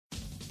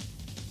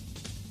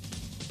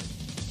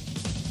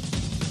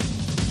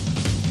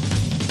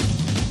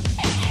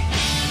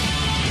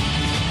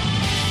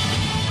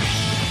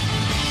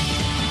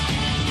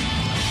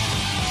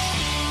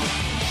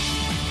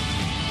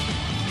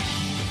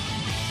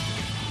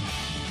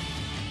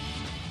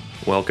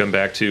Welcome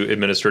back to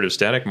Administrative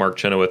Static. Mark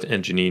Chenoweth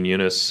and Janine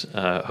Eunice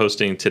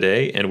hosting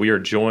today, and we are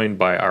joined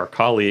by our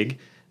colleague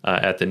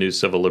at the New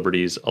Civil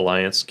Liberties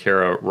Alliance,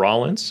 Kara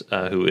Rollins,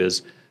 who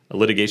is a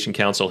litigation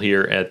counsel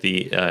here at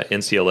the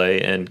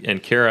NCLA.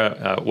 And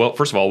Kara, well,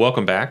 first of all,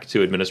 welcome back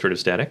to Administrative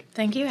Static.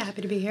 Thank you.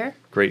 Happy to be here.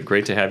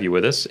 Great to have you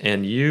with us.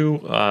 And you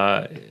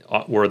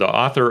were the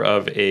author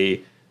of a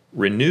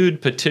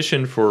renewed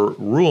petition for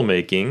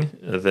rulemaking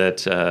that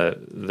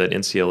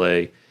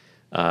NCLA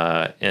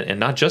and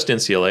not just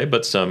NCLA,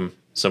 but some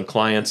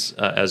clients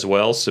as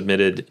well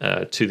submitted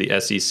to the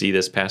SEC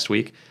this past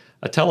week.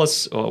 Tell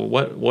us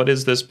what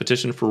is this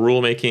petition for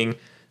rulemaking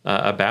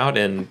about,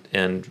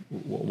 and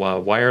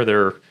why are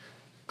there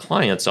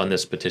clients on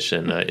this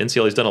petition?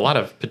 NCLA has done a lot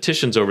of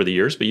petitions over the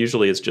years, but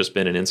usually it's just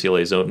been an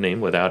NCLA's own name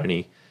without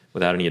any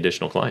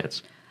additional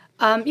clients.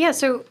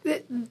 So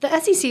the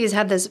SEC has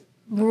had this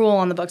rule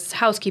on the books. It's a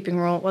housekeeping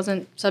rule. It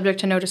wasn't subject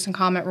to notice and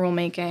comment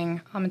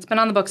rulemaking. It's been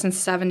on the books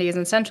since the 70s,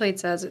 and essentially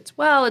it says it's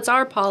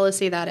our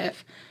policy that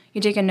if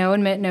you take a no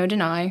admit, no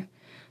deny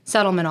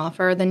settlement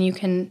offer, then you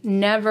can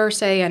never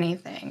say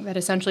anything that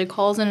essentially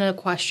calls into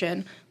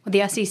question what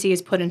the SEC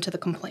has put into the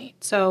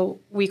complaint. So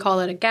we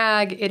call it a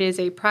gag. It is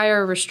a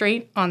prior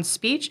restraint on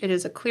speech. It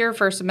is a clear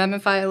First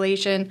Amendment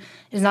violation.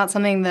 It is not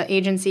something the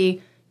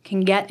agency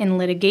can get in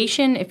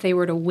litigation if they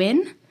were to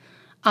win.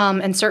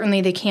 And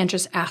certainly they can't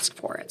just ask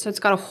for it. So it's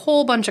got a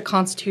whole bunch of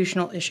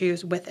constitutional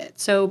issues with it.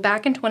 So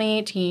back in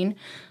 2018,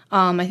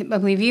 I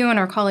believe you and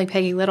our colleague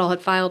Peggy Little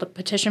had filed a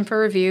petition for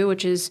review,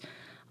 which is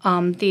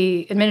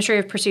the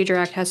Administrative Procedure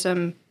Act has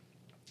some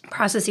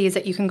processes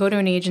that you can go to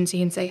an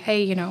agency and say,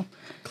 hey,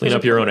 clean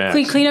up your own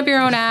act. Clean up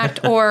your own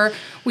act, or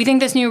we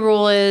think this new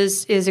rule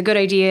is a good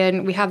idea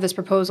and we have this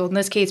proposal. In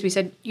this case, we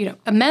said,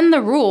 amend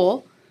the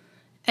rule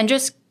and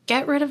just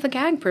get rid of the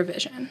gag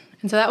provision.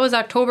 And so that was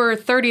October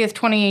 30th,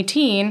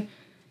 2018.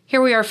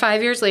 Here we are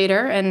 5 years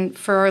later, and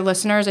for our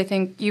listeners, I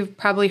think you've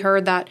probably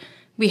heard that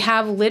we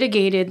have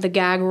litigated the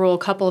gag rule a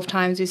couple of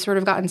times. We've sort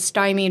of gotten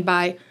stymied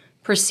by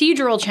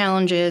procedural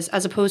challenges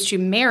as opposed to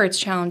merits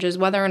challenges,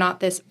 whether or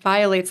not this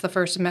violates the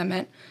First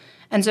Amendment.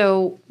 And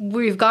so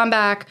we've gone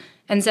back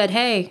and said,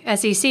 hey,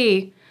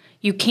 SEC,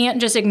 you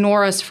can't just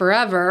ignore us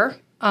forever.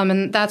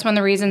 And that's one of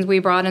the reasons we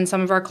brought in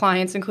some of our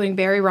clients, including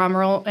Barry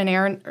Romerl and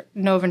Aaron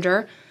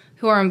Novinger,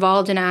 who are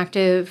involved in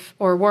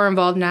were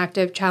involved in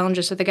active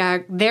challenges to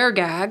their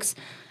gags,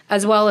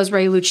 as well as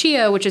Ray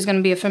Lucia, which is going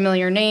to be a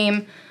familiar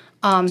name.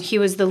 He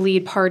was the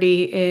lead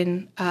party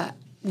in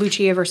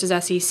Lucia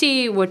versus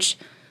SEC, which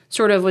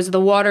sort of was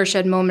the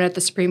watershed moment at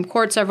the Supreme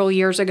Court several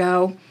years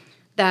ago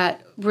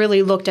that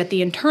really looked at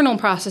the internal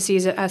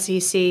processes at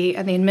SEC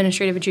and the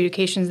administrative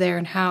adjudications there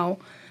and how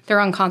they're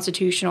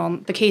unconstitutional.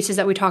 The cases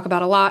that we talk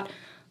about a lot,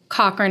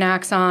 Cochran,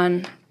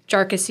 Axon,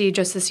 Jarkissi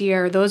just this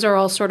year, those are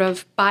all sort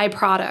of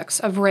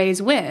byproducts of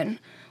Ray's win.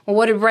 Well,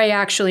 what did Ray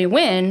actually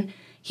win?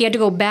 He had to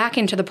go back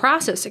into the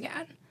process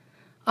again.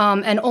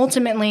 And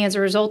ultimately, as a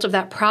result of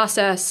that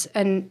process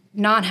and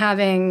not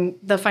having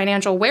the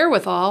financial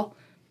wherewithal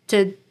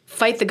to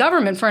fight the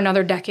government for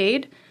another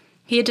decade,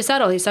 he had to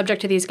settle. He's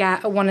subject to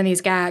one of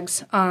these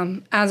gags,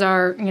 as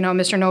are,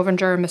 Mr.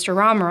 Novinger and Mr.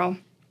 Romerl.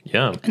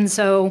 Yeah. And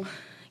so,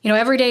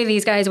 every day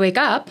these guys wake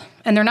up,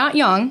 and they're not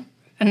young,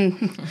 and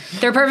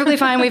they're perfectly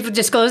fine. We've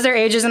disclosed their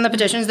ages in the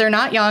petitions. They're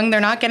not young. They're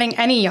not getting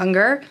any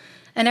younger.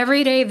 And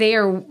every day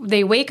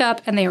they wake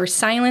up and they are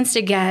silenced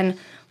again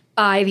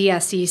by the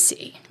SEC.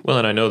 Well,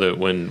 and I know that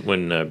when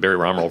Barry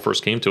Romerl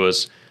first came to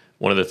us,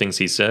 one of the things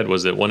he said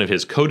was that one of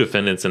his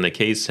co-defendants in the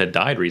case had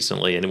died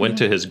recently and went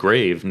to his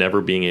grave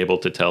never being able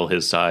to tell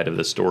his side of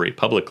the story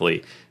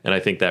publicly. And I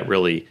think that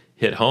really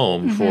hit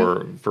home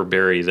for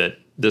Barry that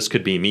this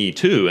could be me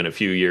too in a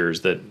few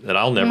years, that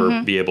I'll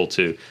never be able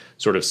to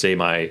sort of say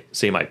my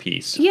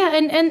piece. Yeah,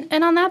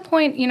 and on that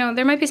point,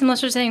 there might be some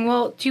listeners saying,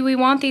 well, do we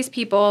want these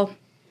people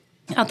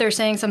out there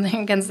saying something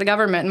against the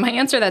government? And my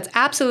answer, that's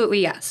absolutely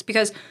yes,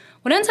 because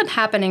what ends up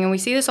happening, and we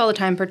see this all the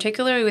time,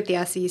 particularly with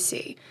the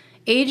SEC,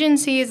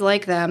 agencies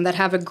like them that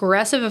have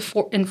aggressive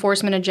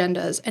enforcement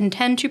agendas and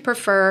tend to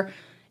prefer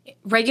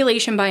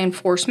regulation by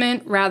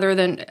enforcement rather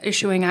than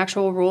issuing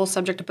actual rules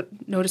subject to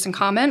notice and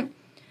comment,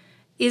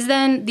 is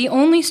then the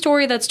only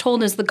story that's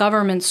told is the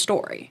government's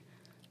story.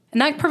 And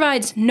that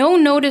provides no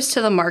notice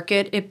to the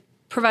market. It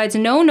provides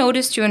no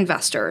notice to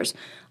investors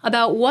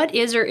about what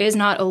is or is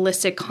not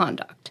illicit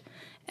conduct.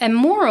 And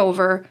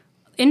moreover,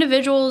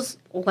 individuals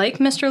like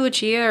Mr.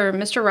 Lucia or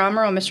Mr.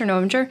 Romerl or Mr.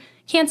 Novinger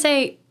can't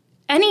say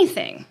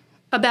anything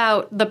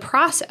about the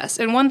process.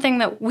 And one thing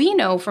that we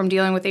know from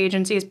dealing with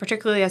agencies,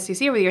 particularly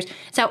SEC over the years,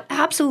 is how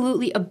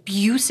absolutely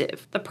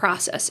abusive the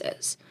process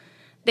is.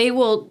 They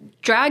will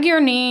drag your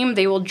name,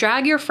 they will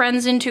drag your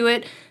friends into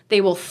it,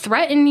 they will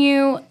threaten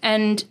you,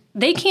 and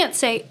they can't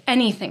say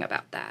anything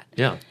about that.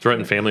 Yeah,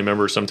 threaten family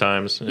members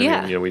sometimes.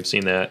 Yeah. I mean, we've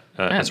seen that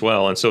as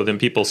well. And so then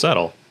people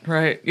settle.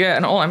 Right. Yeah.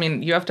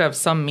 And you have to have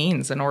some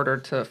means in order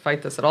to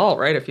fight this at all,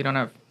 right? If you don't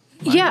have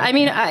Yeah, I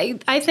mean,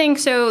 I think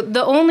so.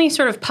 The only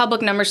sort of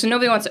public numbers, so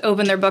nobody wants to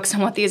open their books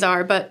on what these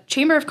are, but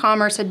Chamber of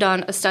Commerce had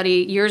done a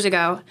study years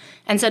ago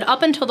and said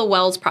up until the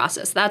Wells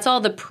process, that's all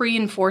the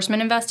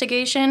pre-enforcement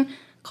investigation,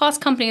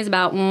 cost companies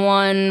about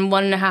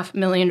 $1.5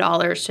 million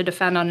to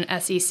defend on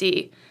an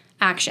SEC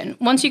action.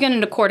 Once you get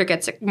into court, it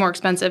gets more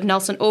expensive.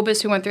 Nelson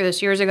Obis, who went through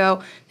this years ago,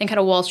 I think had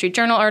a Wall Street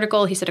Journal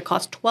article. He said it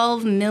cost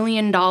 $12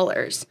 million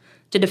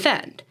to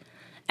defend.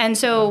 And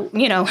so,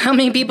 how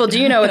many people do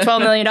you know with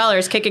 $12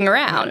 million kicking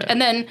around? Yeah. And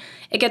then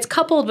it gets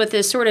coupled with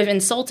this sort of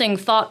insulting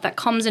thought that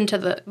comes into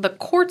the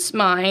court's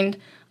mind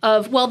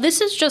of, well, this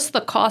is just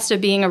the cost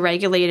of being a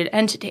regulated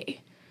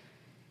entity.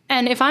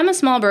 And if I'm a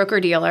small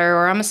broker-dealer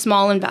or I'm a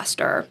small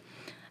investor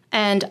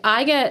and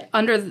I get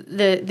under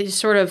the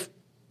sort of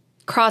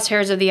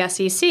crosshairs of the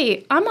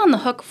SEC, I'm on the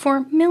hook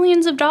for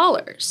millions of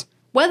dollars,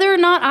 whether or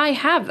not I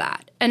have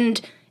that. And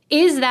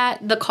is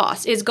that the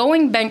cost? Is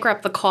going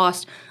bankrupt the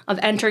cost of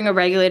entering a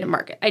regulated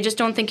market? I just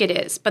don't think it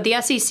is. But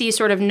the SEC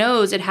sort of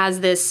knows it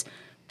has this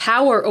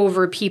power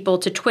over people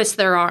to twist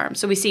their arm.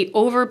 So we see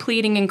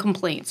over-pleading and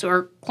complaints. So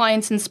our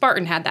clients in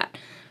Spartan had that.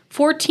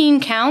 14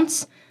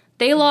 counts,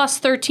 they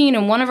lost 13,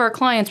 and one of our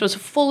clients was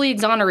fully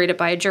exonerated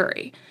by a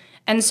jury.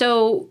 And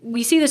so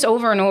we see this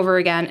over and over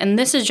again, and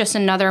this is just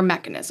another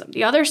mechanism.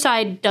 The other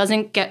side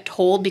doesn't get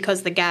told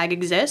because the gag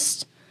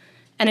exists,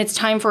 and it's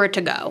time for it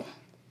to go.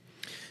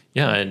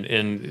 Yeah,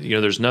 and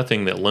there's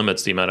nothing that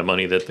limits the amount of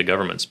money that the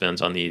government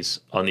spends on these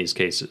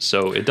cases.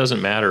 So it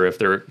doesn't matter if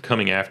they're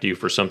coming after you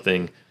for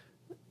something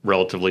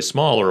relatively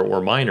small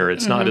or minor.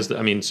 It's not as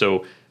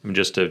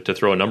just to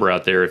throw a number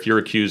out there, if you're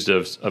accused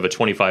of a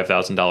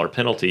 $25,000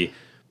 penalty,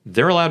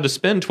 they're allowed to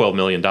spend $12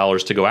 million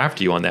to go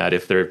after you on that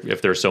if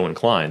they're so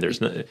inclined. There's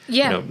no,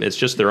 it's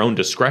just their own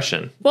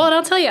discretion. Well, and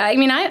I'll tell you, I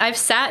mean, I've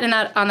sat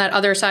on that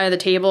other side of the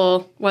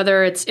table,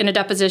 whether it's in a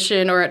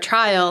deposition or at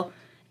trial.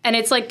 And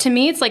it's like, to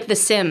me, it's like The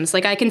Sims.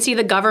 Like, I can see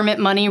the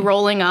government money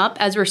rolling up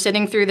as we're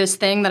sitting through this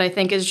thing that I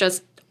think is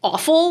just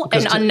awful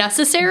and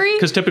unnecessary.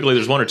 Because typically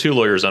there's one or two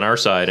lawyers on our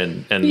side,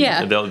 and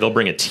they'll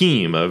bring a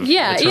team of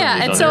attorneys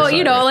and on so their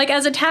side, right? like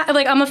as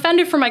I'm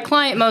offended for my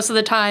client most of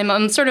the time.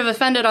 I'm sort of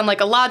offended on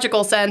like a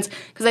logical sense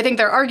because I think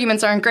their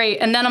arguments aren't great,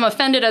 and then I'm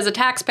offended as a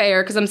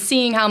taxpayer because I'm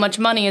seeing how much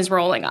money is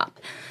rolling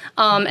up.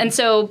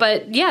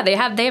 They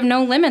have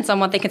no limits on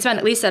what they can spend,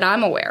 at least that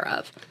I'm aware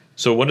of.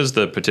 So what does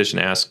the petition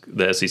ask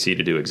the SEC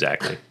to do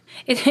exactly?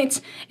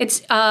 It's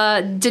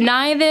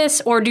deny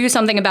this or do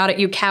something about it,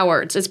 you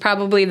cowards. It's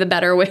probably the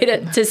better way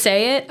to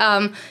say it.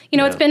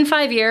 It's been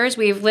 5 years.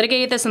 We've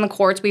litigated this in the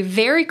courts. We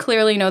very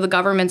clearly know the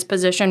government's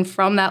position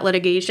from that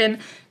litigation.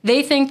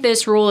 They think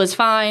this rule is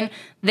fine.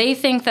 They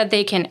think that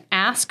they can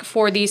ask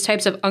for these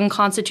types of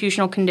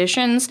unconstitutional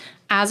conditions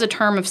as a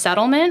term of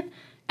settlement,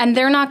 and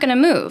they're not going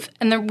to move.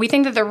 And we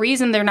think that the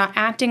reason they're not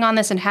acting on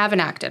this and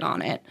haven't acted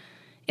on it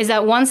is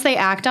that once they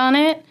act on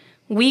it,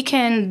 we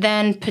can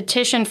then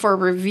petition for a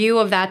review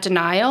of that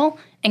denial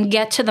and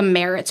get to the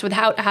merits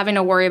without having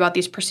to worry about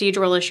these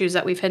procedural issues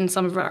that we've hit in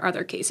some of our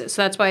other cases.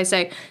 So that's why I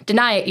say,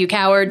 deny it, you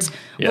cowards.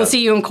 Yeah. We'll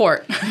see you in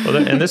court.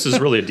 And this is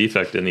really a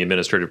defect in the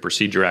Administrative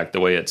Procedure Act.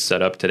 The way it's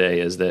set up today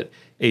is that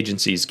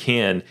agencies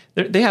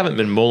they haven't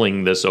been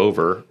mulling this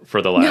over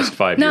for the last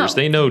 5 years.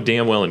 They know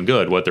damn well and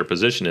good what their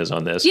position is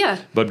on this. Yeah.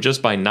 But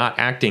just by not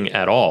acting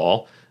at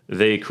all,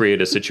 they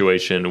create a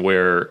situation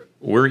where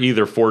we're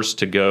either forced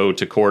to go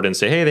to court and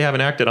say, hey, they haven't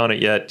acted on it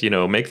yet,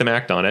 make them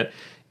act on it.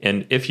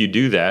 And if you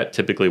do that,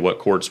 typically what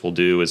courts will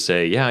do is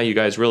say, yeah, you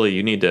guys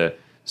you need to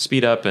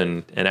speed up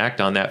and act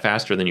on that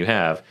faster than you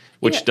have,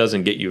 which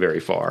doesn't get you very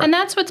far. And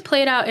that's what's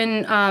played out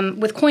in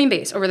with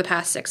Coinbase over the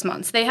past 6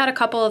 months. They had a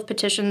couple of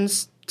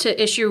petitions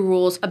to issue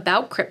rules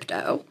about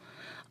crypto.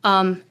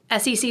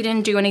 SEC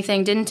didn't do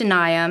anything, didn't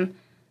deny them.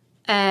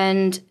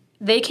 And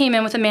they came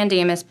in with a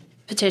mandamus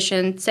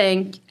petition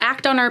saying,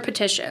 act on our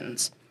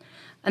petitions.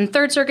 And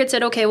Third Circuit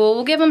said, okay, well,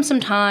 we'll give them some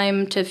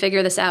time to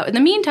figure this out. In the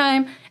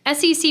meantime,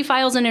 SEC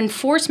files an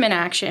enforcement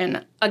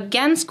action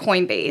against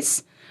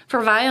Coinbase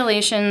for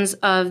violations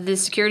of the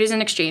Securities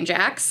and Exchange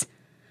Acts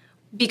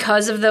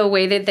because of the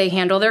way that they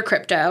handle their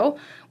crypto,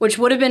 which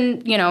would have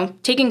been,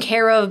 taken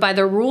care of by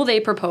the rule they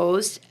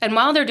proposed. And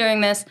while they're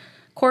doing this,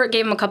 court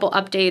gave them a couple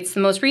updates. The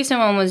most recent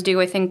one was due,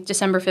 I think,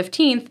 December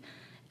 15th.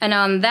 And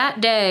on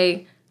that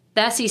day,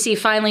 the SEC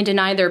finally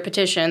denied their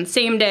petition.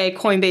 Same day,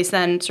 Coinbase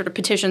then sort of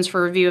petitions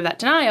for review of that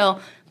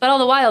denial. But all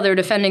the while, they're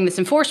defending this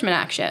enforcement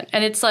action.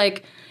 And it's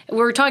like,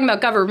 we're talking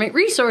about government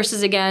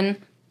resources again.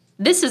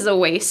 This is a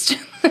waste.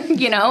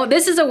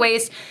 This is a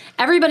waste.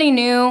 Everybody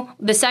knew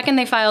the second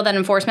they filed that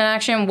enforcement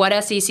action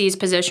what SEC's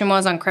position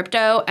was on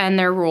crypto and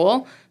their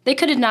rule. They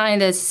could have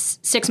denied this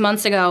 6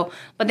 months ago,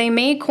 but they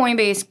made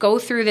Coinbase go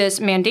through this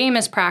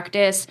mandamus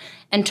practice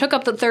and took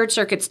up the Third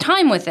Circuit's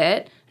time with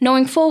it,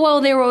 knowing full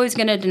well they were always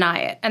going to deny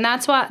it. And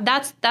that's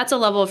a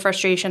level of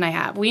frustration I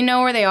have. We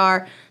know where they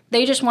are.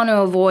 They just want to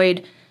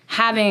avoid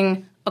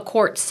having a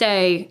court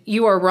say,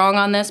 you are wrong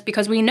on this,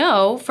 because we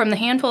know from the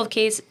handful of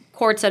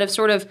courts that have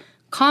sort of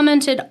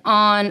commented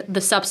on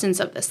the substance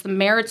of this, the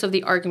merits of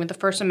the argument, the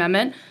First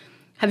Amendment,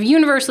 have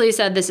universally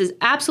said this is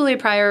absolutely a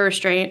prior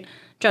restraint.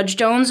 Judge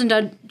Jones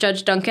and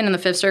Judge Duncan in the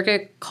Fifth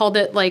Circuit called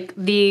it like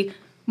the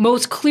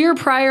most clear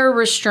prior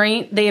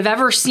restraint they've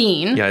ever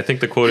seen. Yeah, I think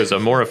the quote is, a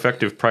more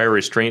effective prior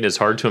restraint is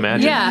hard to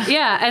imagine.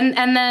 Yeah.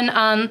 And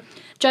then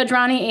Judge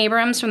Ronnie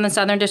Abrams from the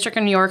Southern District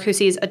of New York, who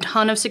sees a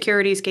ton of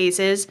securities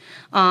cases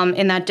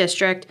in that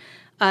district,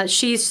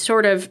 she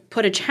sort of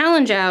put a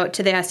challenge out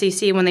to the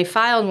SEC when they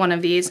filed one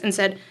of these and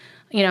said,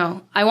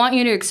 I want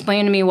you to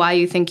explain to me why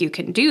you think you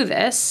can do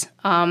this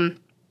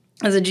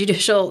as a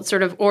judicial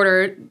sort of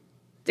order.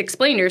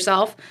 Explain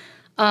yourself.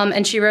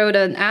 And she wrote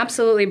an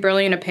absolutely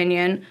brilliant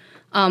opinion,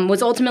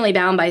 was ultimately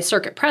bound by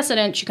circuit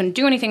precedent. She couldn't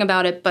do anything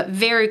about it, but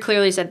very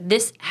clearly said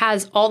this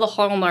has all the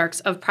hallmarks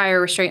of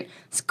prior restraint.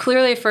 It's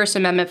clearly a First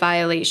Amendment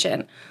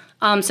violation.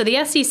 So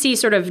the SEC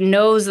sort of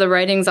knows the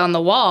writings on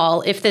the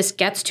wall if this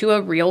gets to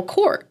a real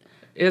court.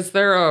 Is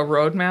there a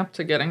roadmap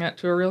to getting it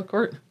to a real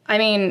court? I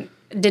mean,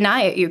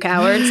 deny it, you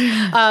cowards.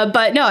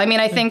 But no, I mean,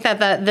 I think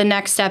that the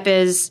next step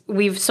is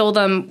we've sold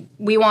them,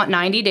 we want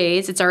 90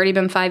 days. It's already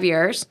been 5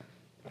 years.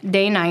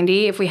 Day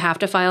 90, if we have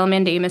to file a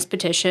mandamus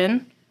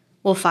petition,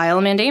 we'll file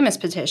a mandamus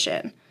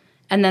petition.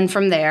 And then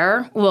from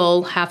there,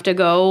 we'll have to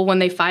go when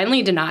they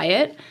finally deny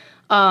it,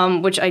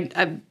 which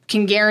I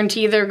can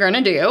guarantee they're going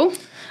to do,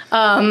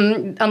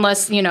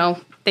 unless,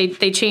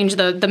 they change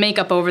the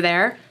makeup over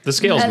there. The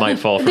scales might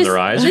fall from their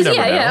eyes. You never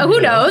know.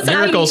 Who knows?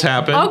 Miracles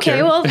happen.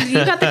 Okay, well,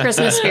 you got the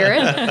Christmas spirit.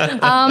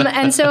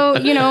 And so,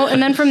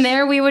 and then from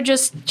there, we would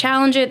just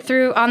challenge it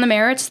on the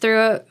merits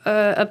through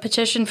a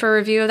petition for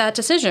review of that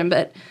decision.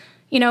 But,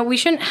 we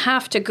shouldn't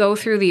have to go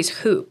through these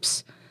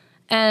hoops.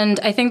 And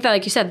I think that,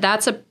 like you said,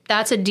 that's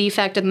a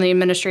defect in the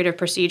Administrative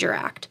Procedure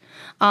Act.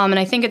 And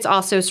I think it's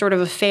also sort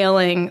of a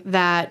failing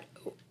that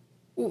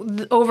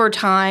over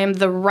time,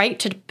 the right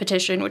to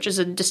petition, which is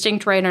a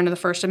distinct right under the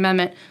First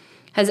Amendment,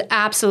 has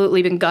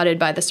absolutely been gutted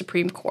by the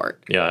Supreme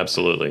Court. Yeah,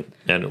 absolutely.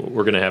 And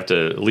we're going to have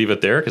to leave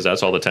it there because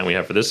that's all the time we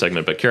have for this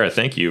segment. But Kara,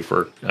 thank you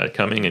for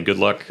coming, and good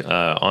luck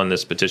on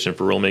this petition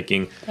for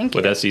rulemaking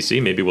with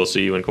SEC. Maybe we'll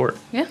see you in court.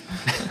 Yeah.